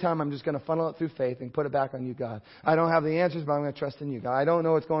God, every time I'm just going to funnel it through faith and put it back on you, God. I don't have the answers, but I'm going to trust in you, God. I don't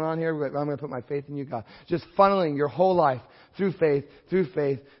know what's going on here, but I'm going to put my faith in you, God. Just funneling your whole life through faith.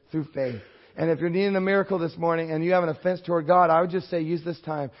 And if you're needing a miracle this morning and you have an offense toward God, I would just say use this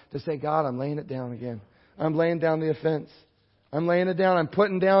time to say, God, I'm laying it down again. I'm laying down the offense. I'm laying it down. I'm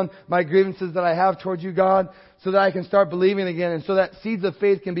putting down my grievances that I have towards you, God, so that I can start believing again and so that seeds of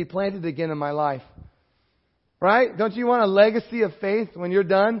faith can be planted again in my life. Right? Don't you want a legacy of faith when you're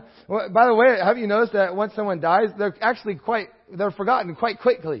done? Well, by the way, have you noticed that once someone dies, they're forgotten quite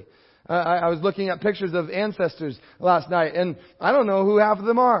quickly. I was looking at pictures of ancestors last night, and I don't know who half of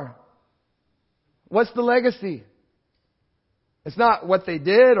them are. What's the legacy? It's not what they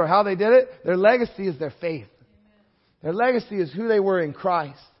did or how they did it. Their legacy is their faith. Their legacy is who they were in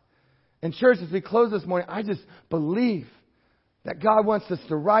Christ. And church, as we close this morning, I just believe that God wants us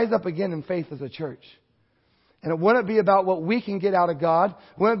to rise up again in faith as a church. And it wouldn't be about what we can get out of God.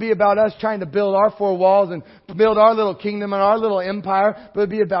 It wouldn't be about us trying to build our four walls and build our little kingdom and our little empire. But it'd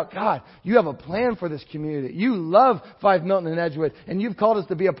be about, God, you have a plan for this community. You love Five Milton and Edgewood, and you've called us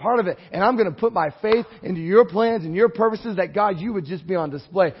to be a part of it. And I'm going to put my faith into your plans and your purposes that, God, you would just be on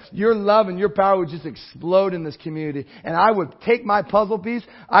display. Your love and your power would just explode in this community. And I would take my puzzle piece,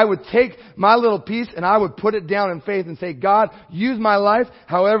 I would take my little piece, and I would put it down in faith and say, God, use my life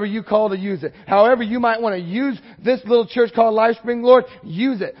however you call to use it. However you might want to use this little church called LifeSpring, Lord,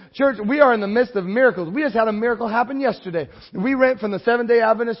 use it. Church, we are in the midst of miracles. We just had a miracle happen yesterday. We went from the Seventh-day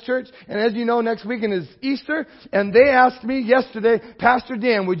Adventist Church, and as you know, next weekend is Easter, and they asked me yesterday, Pastor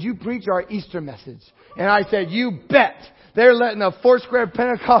Dan, would you preach our Easter message? And I said, you bet. They're letting a Foursquare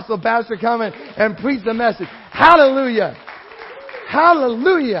Pentecostal pastor come in and preach the message. Hallelujah.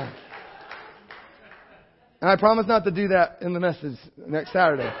 Hallelujah. And I promise not to do that in the message next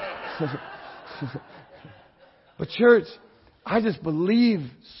Saturday. But church, I just believe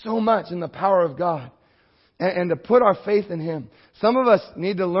so much in the power of God and to put our faith in Him. Some of us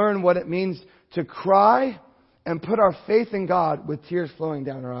need to learn what it means to cry and put our faith in God with tears flowing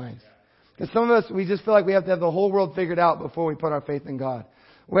down our eyes. Because some of us, we just feel like we have to have the whole world figured out before we put our faith in God.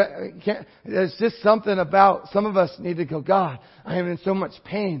 There's just something about some of us need to go, God, I am in so much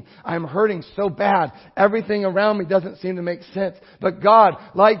pain. I'm hurting so bad. Everything around me doesn't seem to make sense. But God,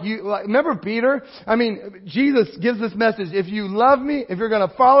 remember Peter? I mean, Jesus gives this message. If you love me, if you're going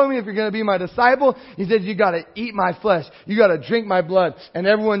to follow me, if you're going to be my disciple, He says, you got to eat my flesh. You got to drink my blood. And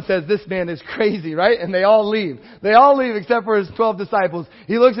everyone says, this man is crazy, right? And they all leave. They all leave except for His 12 disciples.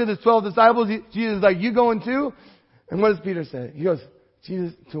 He looks at His 12 disciples. Jesus is like, you going too? And what does Peter say? He goes,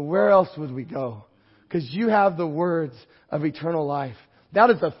 Jesus, to where else would we go? Because you have the words of eternal life. That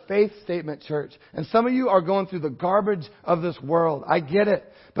is a faith statement, church. And some of you are going through the garbage of this world. I get it.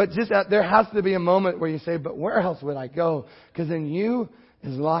 But just there has to be a moment where you say, but where else would I go? Because in you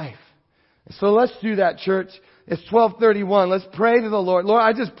is life. So let's do that, church. It's 12:31. Let's pray to the Lord. Lord,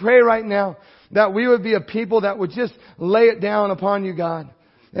 I just pray right now that we would be a people that would just lay it down upon you, God.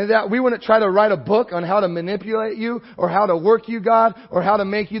 And that we wouldn't try to write a book on how to manipulate you or how to work you, God, or how to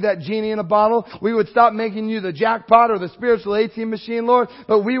make you that genie in a bottle. We would stop making you the jackpot or the spiritual ATM machine, Lord.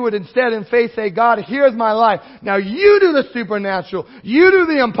 But we would instead in faith say, God, here's my life. Now you do the supernatural. You do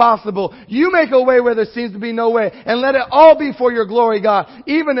the impossible. You make a way where there seems to be no way. And let it all be for your glory, God.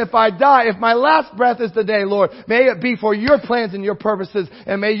 Even if I die, if my last breath is today, Lord, may it be for your plans and your purposes.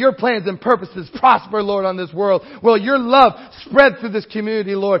 And may your plans and purposes prosper, Lord, on this world. Will your love spread through this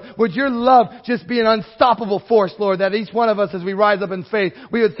community, Lord. Would your love just be an unstoppable force, Lord, that each one of us as we rise up in faith,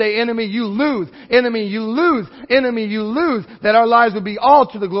 we would say, enemy, you lose. Enemy, you lose. Enemy, you lose. That our lives would be all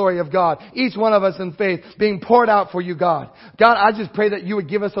to the glory of God. Each one of us in faith being poured out for you, God. God, I just pray that you would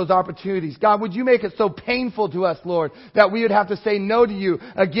give us those opportunities. God, would you make it so painful to us, Lord, that we would have to say no to you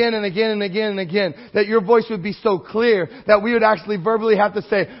again and again and again and again. That your voice would be so clear that we would actually verbally have to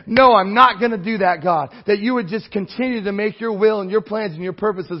say, no, I'm not going to do that, God. That you would just continue to make your will and your plans and your purposes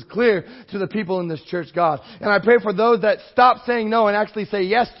purposes clear to the people in this church, God. And I pray for those that stop saying no and actually say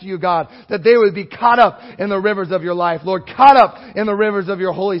yes to you, God, that they would be caught up in the rivers of your life, Lord, caught up in the rivers of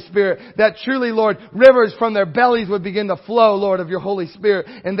your Holy Spirit, that truly, Lord, rivers from their bellies would begin to flow, Lord, of your Holy Spirit,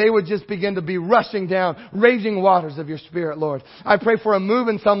 and they would just begin to be rushing down, raging waters of your Spirit, Lord. I pray for a move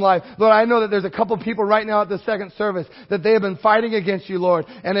in some life. Lord, I know that there's a couple people right now at the second service that they have been fighting against you, Lord,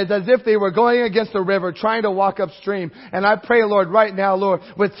 and it's as if they were going against a river, trying to walk upstream. And I pray, Lord, right now, Lord,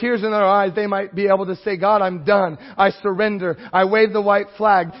 with tears in their eyes, they might be able to say, God, I'm done. I surrender. I wave the white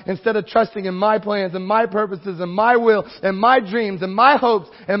flag. Instead of trusting in my plans and my purposes and my will and my dreams and my hopes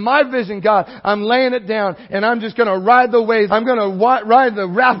and my vision, God, I'm laying it down and I'm just going to ride the waves. I'm going to ride the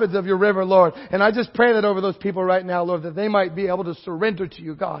rapids of your river, Lord. And I just pray that over those people right now, Lord, that they might be able to surrender to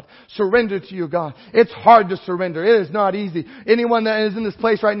you, God. Surrender to you, God. It's hard to surrender. It is not easy. Anyone that is in this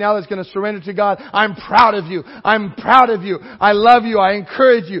place right now that's going to surrender to God, I'm proud of you. I'm proud of you. I love you. I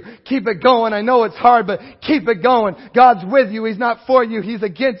encourage you. Keep it going. I know it's hard, but keep it going. God's with you. He's not for you. He's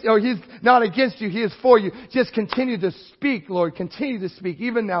not against you. He is for you. Just continue to speak, Lord. Continue to speak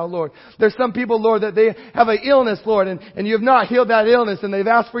even now, Lord. There's some people, Lord, that they have an illness, Lord, and you have not healed that illness, and they've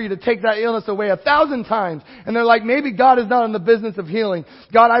asked for you to take that illness away 1,000 times. And they're like, maybe God is not in the business of healing.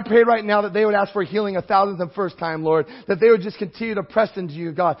 God, I pray right now that they would ask for healing 1,001st time, Lord. That they would just continue to press into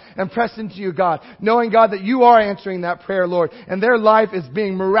you, God, and press into you, God, knowing, God, that you are answering that prayer, Lord, and their life is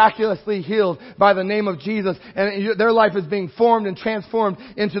being miraculously healed by the name of Jesus, and their life is being formed and transformed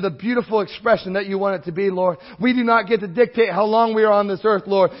into the beautiful expression that you want it to be, Lord. We do not get to dictate how long we are on this earth,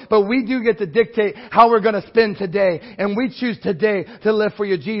 Lord, but we do get to dictate how we're going to spend today, and we choose today to live for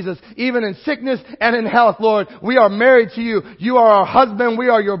you, Jesus. Even in sickness and in health, Lord, we are married to you. You are our husband. We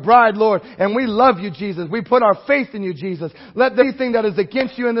are your bride, Lord, and we love you, Jesus. We put our faith in you, Jesus. Let anything that is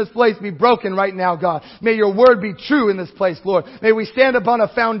against you in this place be broken right now, God. May your word be true in this place, Lord. May we stand upon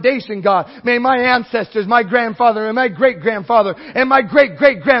a foundation, God. May my ancestors, my grandfather and my great-grandfather and my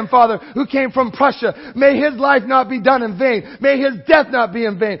great-great-grandfather who came from Prussia, may his life not be done in vain. May his death not be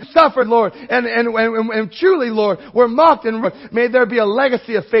in vain. Suffered, Lord, and truly, Lord, were mocked, and may there be a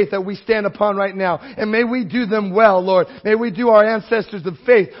legacy of faith that we stand upon right now. And may we do them well, Lord. May we do our ancestors of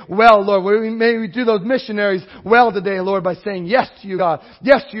faith well, Lord. May we do those missionaries well today, Lord, by saying yes to you, God.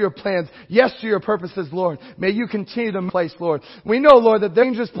 Yes to your plans. Yes to your purposes, Lord. May you continue to place, Lord. We know, Lord, that there are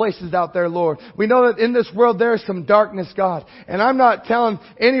dangerous places out there, Lord. We know that in this world there is some darkness, God. And I'm not telling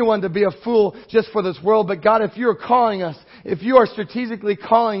anyone to be a fool just for this world, but God, if you're calling us, if you are strategically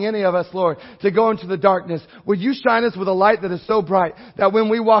calling any of us, Lord, to go into the darkness, would you shine us with a light that is so bright that when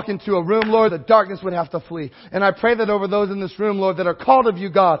we walk into a room, Lord, the darkness would have to flee. And I pray that over those in this room, Lord, that are called of you,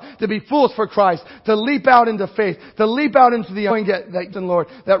 God, to be fools for Christ, to leap out into faith, to leap out into the knowing that, Lord,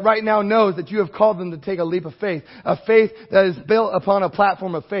 that right now knows that you have called them to take a leap of faith, a faith that is built upon a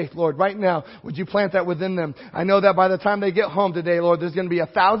platform of faith, Lord. Right now, would you plant that within them? I know that by the time they get home today, Lord, there's going to be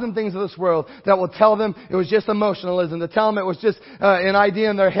 1,000 things of this world that will tell them it was just emotionalism, to tell them it was just an idea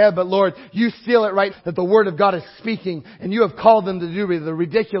in their head, but Lord, you seal it right that the Word of God is speaking, and you have called them to do the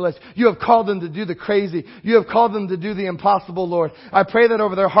ridiculous. You have called them to do the crazy. You have called them to do the impossible, Lord. I pray that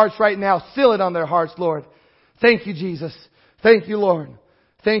over their hearts right now, seal it on their hearts, Lord. Thank you, Jesus. Thank you, Lord.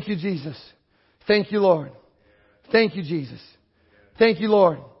 Thank you, Jesus. Thank you, Lord. Thank you, Jesus. Thank you,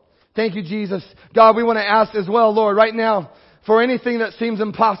 Lord. Thank you, Jesus. God, we want to ask as well, Lord, right now, for anything that seems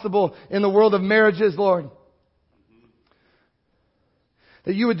impossible in the world of marriages, Lord,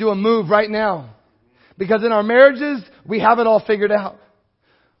 that you would do a move right now. Because in our marriages, we have it all figured out.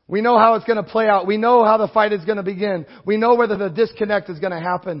 We know how it's going to play out. We know how the fight is going to begin. We know where the disconnect is going to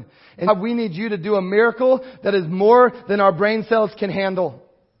happen. And God, we need you to do a miracle that is more than our brain cells can handle.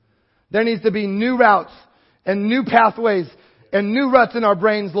 There needs to be new routes and new pathways and new ruts in our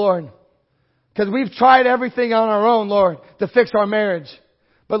brains, Lord. Because we've tried everything on our own, Lord, to fix our marriage.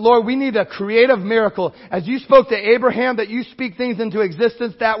 But Lord, we need a creative miracle. As you spoke to Abraham, that you speak things into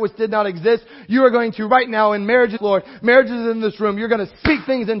existence that which did not exist, you are going to right now in marriages, Lord, marriages in this room, you're going to speak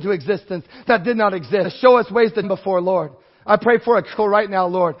things into existence that did not exist. Show us ways that before, Lord. I pray for a call right now,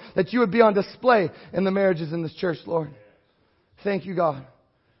 Lord, that you would be on display in the marriages in this church, Lord. Thank you, God.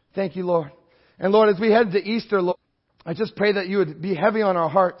 Thank you, Lord. And Lord, as we head to Easter, Lord, I just pray that you would be heavy on our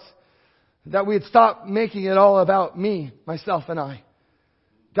hearts, that we'd stop making it all about me, myself, and I.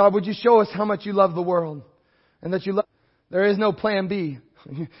 God, would you show us how much you love the world and that you love... There is no plan B.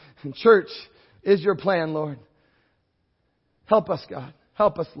 Church is your plan, Lord. Help us, God.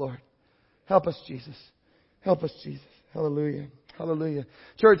 Help us, Lord. Help us, Jesus. Help us, Jesus. Hallelujah. Hallelujah.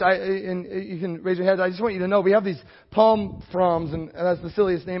 Church, and you can raise your heads. I just want you to know we have these palm fronds, and that's the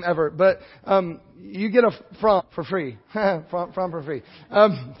silliest name ever. But you get a from for free. from for free.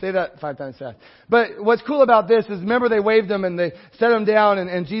 Say that 5 times fast. But what's cool about this is, remember they waved him and they set him down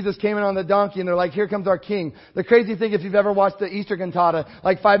and Jesus came in on the donkey and they're like, here comes our king. The crazy thing, if you've ever watched the Easter cantata,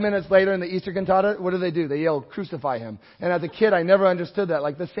 like 5 minutes later in the Easter cantata, what do? They yell, crucify him. And as a kid, I never understood that.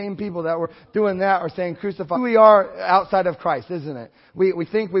 Like the same people that were doing that are saying crucify. Who we are outside of Christ, isn't it? We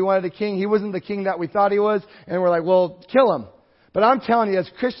think we wanted a king. He wasn't the king that we thought he was. And we're like, well, kill him. But I'm telling you,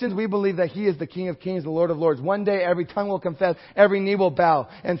 as Christians, we believe that He is the King of Kings, the Lord of Lords. One day, every tongue will confess, every knee will bow,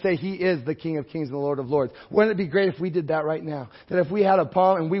 and say He is the King of Kings and the Lord of Lords. Wouldn't it be great if we did that right now? That if we had a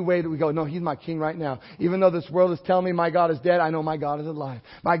palm and we waved it, we go, no, He's my King right now. Even though this world is telling me my God is dead, I know my God is alive.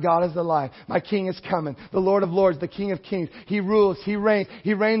 My God is alive. My King is coming. The Lord of Lords, the King of Kings. He rules. He reigns.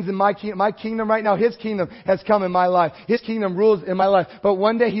 He reigns in my kingdom right now. His kingdom has come in my life. His kingdom rules in my life. But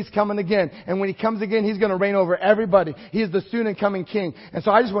one day He's coming again. And when He comes again, He's going to reign over everybody. He is the soon and coming King. And so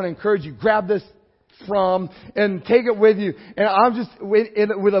I just want to encourage you, grab this from and take it with you. And I'm just, with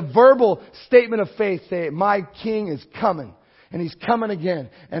a verbal statement of faith, say, my King is coming. And He's coming again.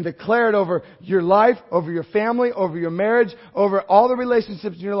 And declare it over your life, over your family, over your marriage, over all the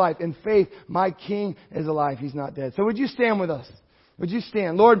relationships in your life. In faith, my King is alive. He's not dead. So would you stand with us? Would you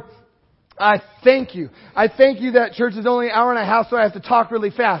stand? Lord, I thank You. I thank You that church is only an hour and a half, so I have to talk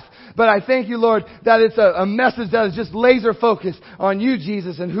really fast. But I thank You, Lord, that it's a message that is just laser focused on You,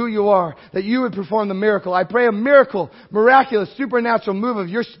 Jesus, and who You are. That You would perform the miracle. I pray a miracle, miraculous, supernatural move of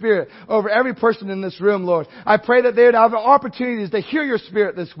Your Spirit over every person in this room, Lord. I pray that they would have opportunities to hear Your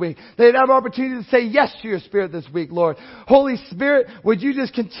Spirit this week. They'd have opportunities to say yes to Your Spirit this week, Lord. Holy Spirit, would You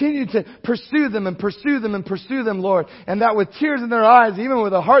just continue to pursue them and pursue them and pursue them, Lord. And that with tears in their eyes, even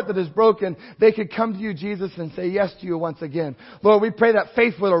with a heart that is broken, they could come to You, Jesus, and say yes to You once again. Lord, we pray that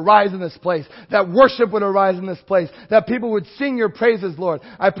faith would arise in this place, that worship would arise in this place, that people would sing Your praises, Lord.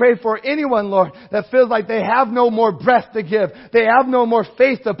 I pray for anyone, Lord, that feels like they have no more breath to give, they have no more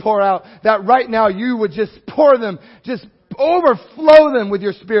faith to pour out, that right now You would just pour them, just overflow them with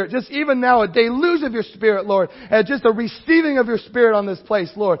Your Spirit. Just even now, a deluge of Your Spirit, Lord. And just a receiving of Your Spirit on this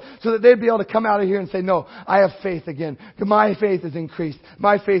place, Lord. So that they'd be able to come out of here and say, no, I have faith again. My faith is increased.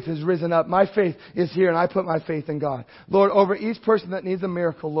 My faith has risen up. My faith is here and I put my faith in God. Lord, over each person that needs a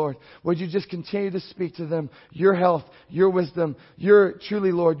miracle, Lord, would You just continue to speak to them Your health, Your wisdom,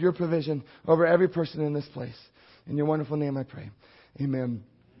 truly, Lord, Your provision over every person in this place. In Your wonderful name I pray. Amen.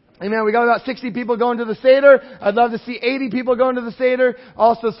 Amen. We got about 60 people going to the Seder. I'd love to see 80 people going to the Seder.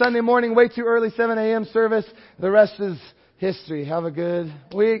 Also Sunday morning, way too early, 7 a.m. service. The rest is history. Have a good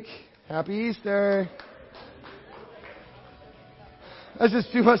week. Happy Easter. That's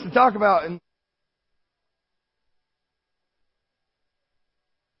just too much to talk about.